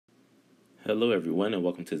Hello everyone and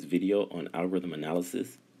welcome to this video on algorithm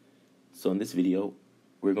analysis. So in this video,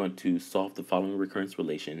 we're going to solve the following recurrence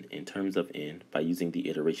relation in terms of n by using the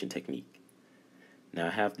iteration technique. Now I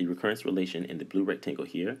have the recurrence relation in the blue rectangle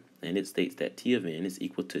here, and it states that t of n is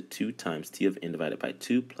equal to 2 times t of n divided by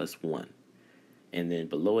 2 plus 1. And then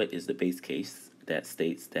below it is the base case that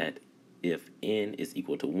states that if n is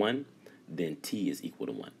equal to 1, then t is equal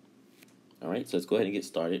to 1. Alright, so let's go ahead and get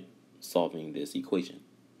started solving this equation.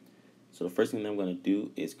 So the first thing that I'm going to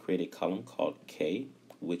do is create a column called K,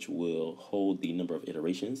 which will hold the number of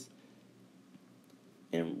iterations.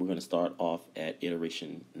 And we're going to start off at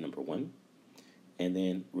iteration number 1. And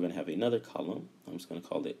then we're going to have another column. I'm just going to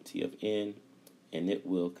call it T of n, and it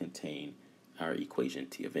will contain our equation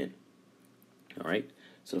T of n. All right,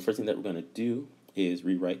 so the first thing that we're going to do is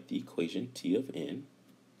rewrite the equation T of n.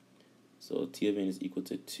 So T of n is equal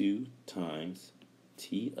to 2 times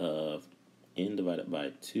T of n divided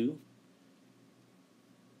by 2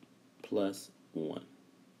 plus 1.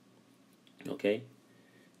 Okay,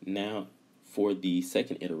 now for the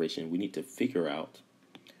second iteration, we need to figure out,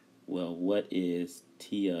 well, what is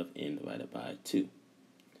t of n divided by 2?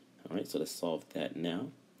 All right, so let's solve that now.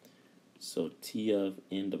 So t of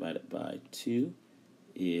n divided by 2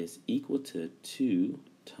 is equal to 2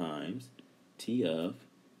 times t of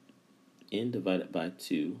n divided by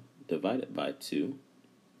 2 divided by 2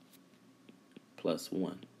 plus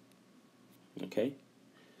 1. Okay?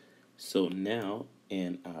 So now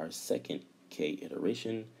in our second k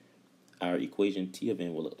iteration, our equation t of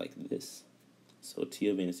n will look like this. So t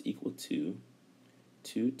of n is equal to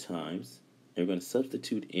 2 times, and we're going to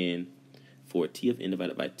substitute in for t of n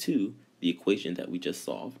divided by 2 the equation that we just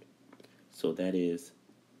solved. So that is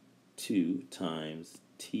 2 times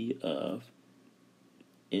t of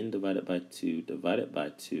n divided by 2 divided by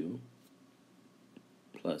 2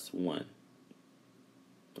 plus 1.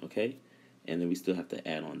 Okay? And then we still have to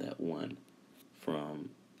add on that 1 from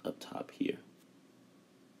up top here.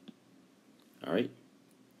 All right?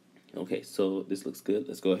 Okay, so this looks good.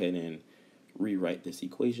 Let's go ahead and rewrite this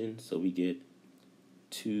equation. So we get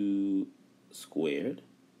 2 squared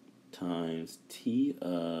times t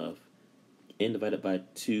of n divided by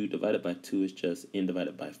 2 is just n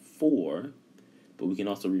divided by 4. But we can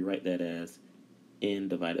also rewrite that as n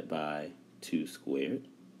divided by 2 squared.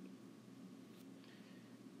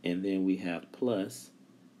 And then we have plus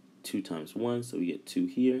 2 times 1, so we get 2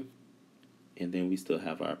 here. And then we still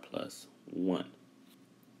have our plus 1.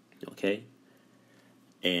 Okay?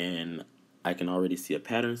 And I can already see a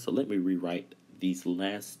pattern, so let me rewrite these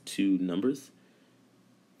last two numbers.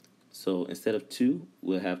 So instead of 2,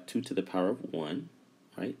 we'll have 2 to the power of 1,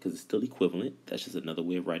 right? Because it's still equivalent. That's just another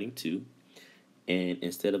way of writing 2. And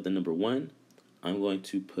instead of the number 1, I'm going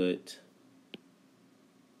to put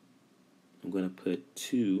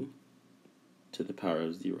 2 to the power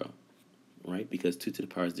of 0, right? Because 2 to the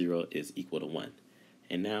power of 0 is equal to 1.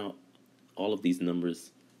 And now all of these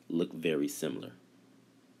numbers look very similar,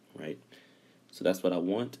 right? So that's what I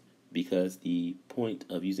want, because the point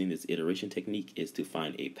of using this iteration technique is to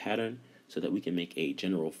find a pattern so that we can make a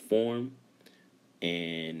general form,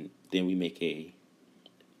 and then we make a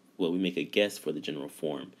guess for the general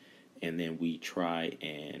form, and then we try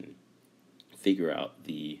and figure out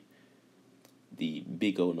the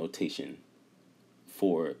big O notation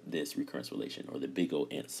for this recurrence relation, or the big O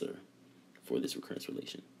answer for this recurrence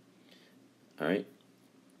relation. All right,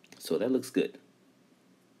 so that looks good.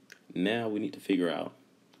 Now we need to figure out,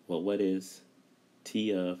 well, what is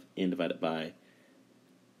t of n divided by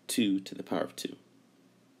 2 to the power of 2?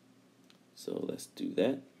 So let's do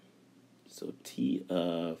that. So t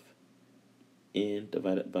of n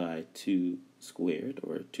divided by 2 squared,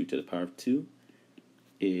 or 2 to the power of 2,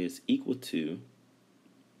 is equal to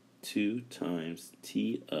 2 times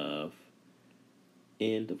t of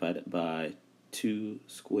n divided by 2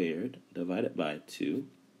 squared divided by 2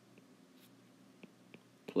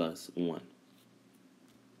 plus 1.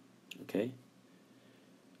 Okay?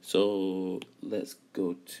 So let's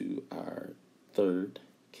go to our third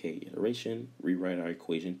k iteration, rewrite our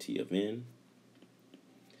equation t of n.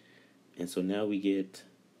 And so now we get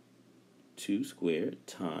 2 squared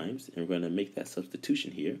times, and we're going to make that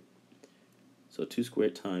substitution here. So 2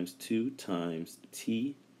 squared times 2 times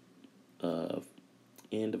t of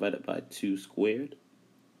n divided by 2 squared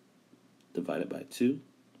divided by 2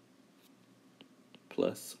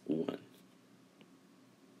 plus 1.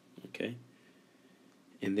 Okay?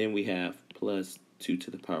 And then we have plus 2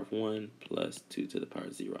 to the power of 1 plus 2 to the power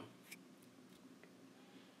of 0.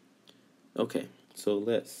 Okay, so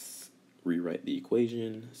let's rewrite the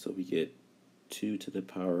equation. So we get 2 to the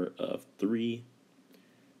power of 3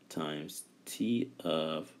 times t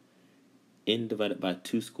of n divided by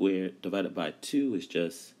 2 squared divided by 2 is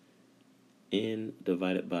just n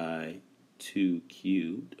divided by 2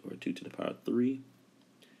 cubed, or 2 to the power of 3.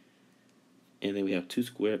 And then we have 2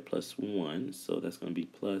 squared plus 1, so that's going to be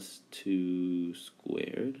plus 2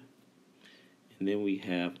 squared. And then we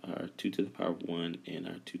have our 2 to the power of 1 and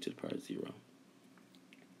our 2 to the power of 0.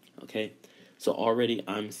 Okay, so already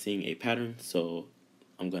I'm seeing a pattern, so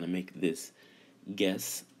I'm going to make this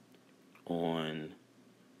guess on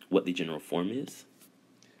what the general form is.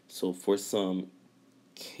 So for some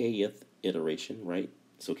kth iteration, right?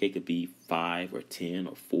 So k could be 5 or 10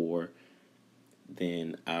 or 4.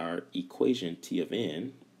 Then our equation t of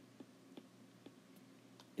n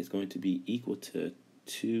is going to be equal to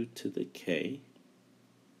 2 to the k,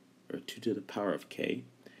 or 2 to the power of k,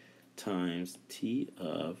 times t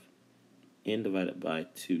of n divided by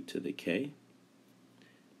 2 to the k,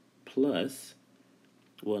 plus,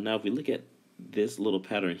 well, now if we look at this little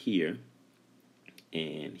pattern here,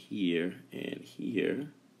 and here, and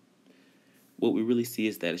here, what we really see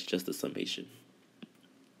is that it's just a summation.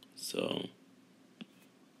 So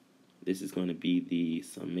this is going to be the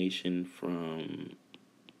summation from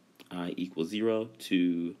I equals 0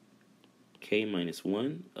 to k minus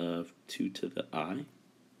 1 of 2 to the I.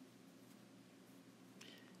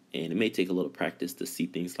 And it may take a little practice to see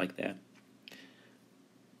things like that.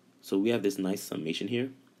 So we have this nice summation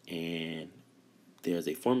here, and there's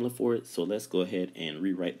a formula for it. So let's go ahead and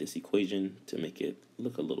rewrite this equation to make it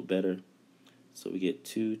look a little better. So we get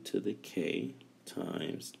 2 to the k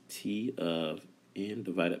times t of n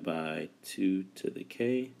divided by 2 to the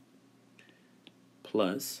k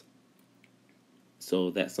plus,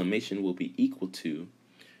 so that summation will be equal to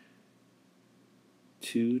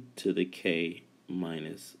 2 to the k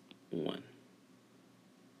minus 1.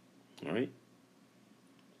 All right?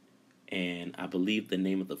 And I believe the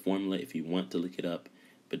name of the formula, if you want to look it up,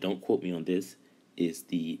 but don't quote me on this, is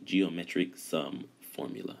the geometric sum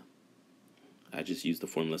formula. I just use the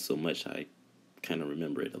formula so much I kind of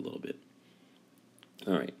remember it a little bit.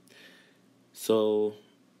 All right, so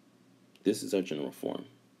this is our general form.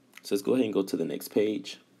 So let's go ahead and go to the next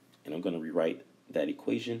page, and I'm going to rewrite that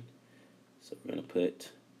equation. So we're going to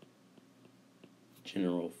put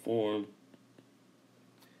general form,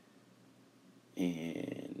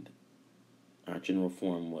 and our general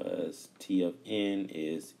form was t of n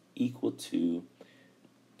is equal to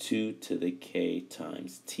 2 to the k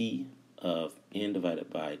times t of n divided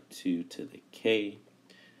by 2 to the k,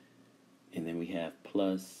 and then we have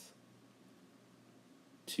plus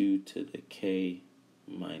 2 to the k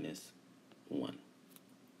minus 1.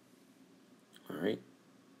 All right.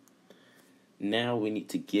 Now we need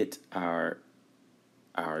to get our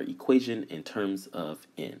equation in terms of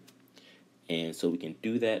n. And so we can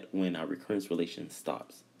do that when our recurrence relation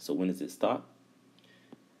stops. So when does it stop?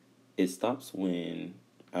 It stops when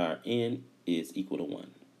our n is equal to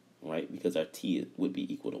 1, right? Because our t would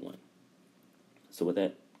be equal to 1. So what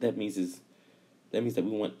that means is, that means that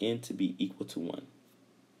we want n to be equal to 1,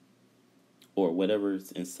 or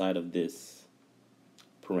whatever's inside of this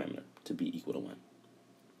parameter to be equal to 1.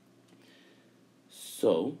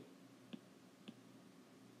 So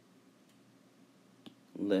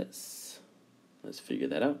let's figure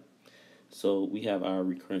that out. So we have our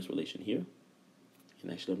recurrence relation here,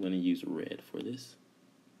 and actually I'm going to use red for this.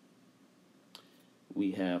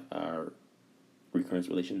 We have our recurrence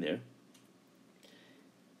relation there.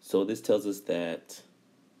 So this tells us that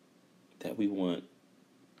we want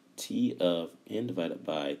t of n divided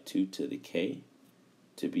by 2 to the k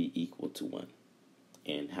to be equal to 1.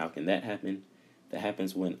 And how can that happen? That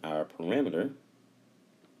happens when our parameter,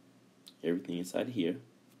 everything inside here,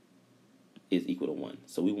 is equal to 1.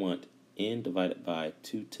 So we want n divided by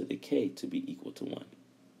 2 to the k to be equal to 1.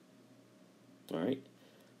 All right?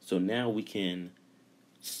 So now we can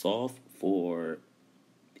solve for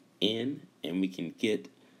n, and we can get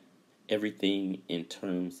everything in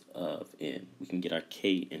terms of n. We can get our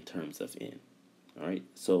k in terms of n. All right?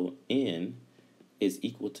 So n is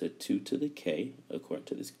equal to 2 to the k, according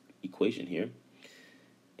to this equation here.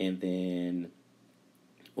 And then,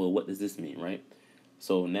 well, what does this mean, right?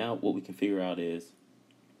 So now what we can figure out is,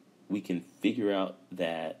 we can figure out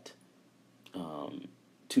that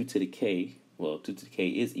 2 to the k, well, 2 to the k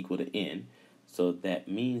is equal to n. So that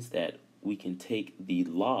means that we can take the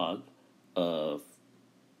log of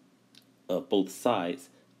both sides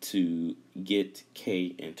to get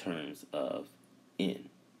k in terms of n.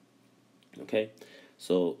 Okay?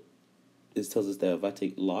 So this tells us that if I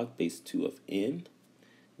take log base 2 of n,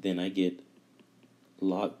 then I get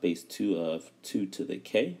log base 2 of 2 to the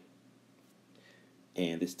k.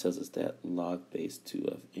 And this tells us that log base 2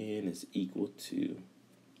 of n is equal to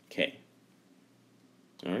k.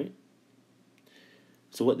 All right.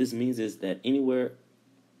 So what this means is that anywhere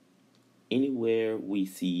we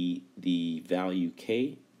see the value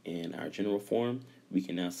k in our general form, we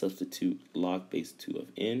can now substitute log base 2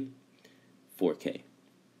 of n for k.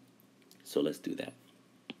 So let's do that.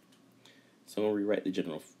 So I'm going to rewrite the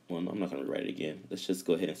general one. I'm not going to rewrite it again. Let's just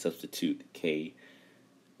go ahead and substitute k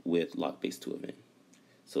with log base 2 of n.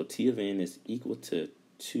 So t of n is equal to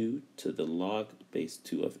 2 to the log base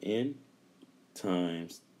 2 of n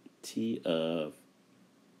times t of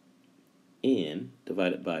n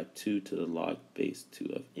divided by 2 to the log base 2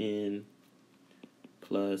 of n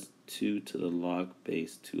plus 2 to the log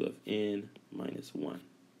base 2 of n minus 1.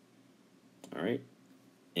 All right.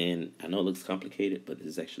 And I know it looks complicated, but this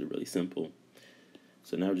is actually really simple.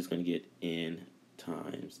 So now we're just going to get n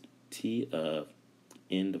times t of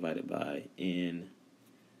n divided by n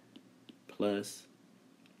plus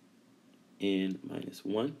n minus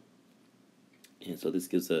 1. And so this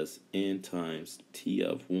gives us n times t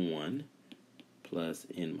of 1 plus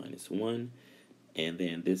n minus 1. And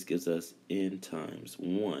then this gives us n times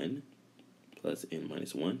 1 plus n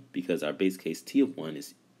minus 1, because our base case t of 1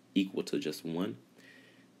 is equal to just 1.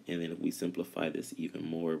 And then if we simplify this even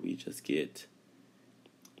more, we just get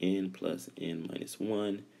n plus n minus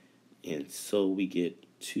 1. And so we get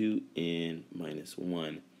 2n minus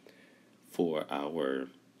 1 for our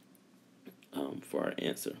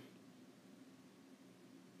answer.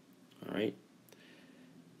 All right.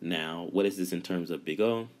 Now, what is this in terms of big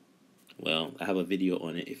O? Well, I have a video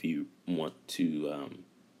on it if you want to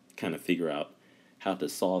kind of figure out how to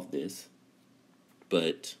solve this.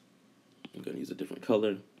 But I'm going to use a different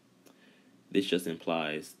color. This just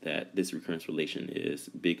implies that this recurrence relation is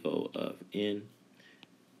big O of n.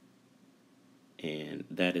 And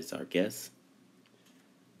that is our guess.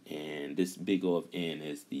 And this big O of n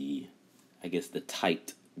is the, I guess, the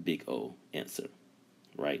tight big O answer,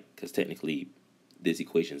 right? Because technically, this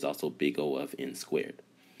equation is also big O of n squared.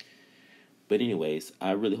 But anyways,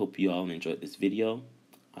 I really hope you all enjoyed this video.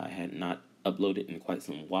 I had not uploaded in quite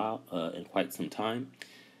some time.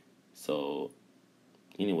 So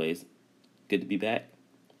anyways, good to be back,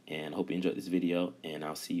 and I hope you enjoyed this video, and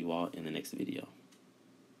I'll see you all in the next video.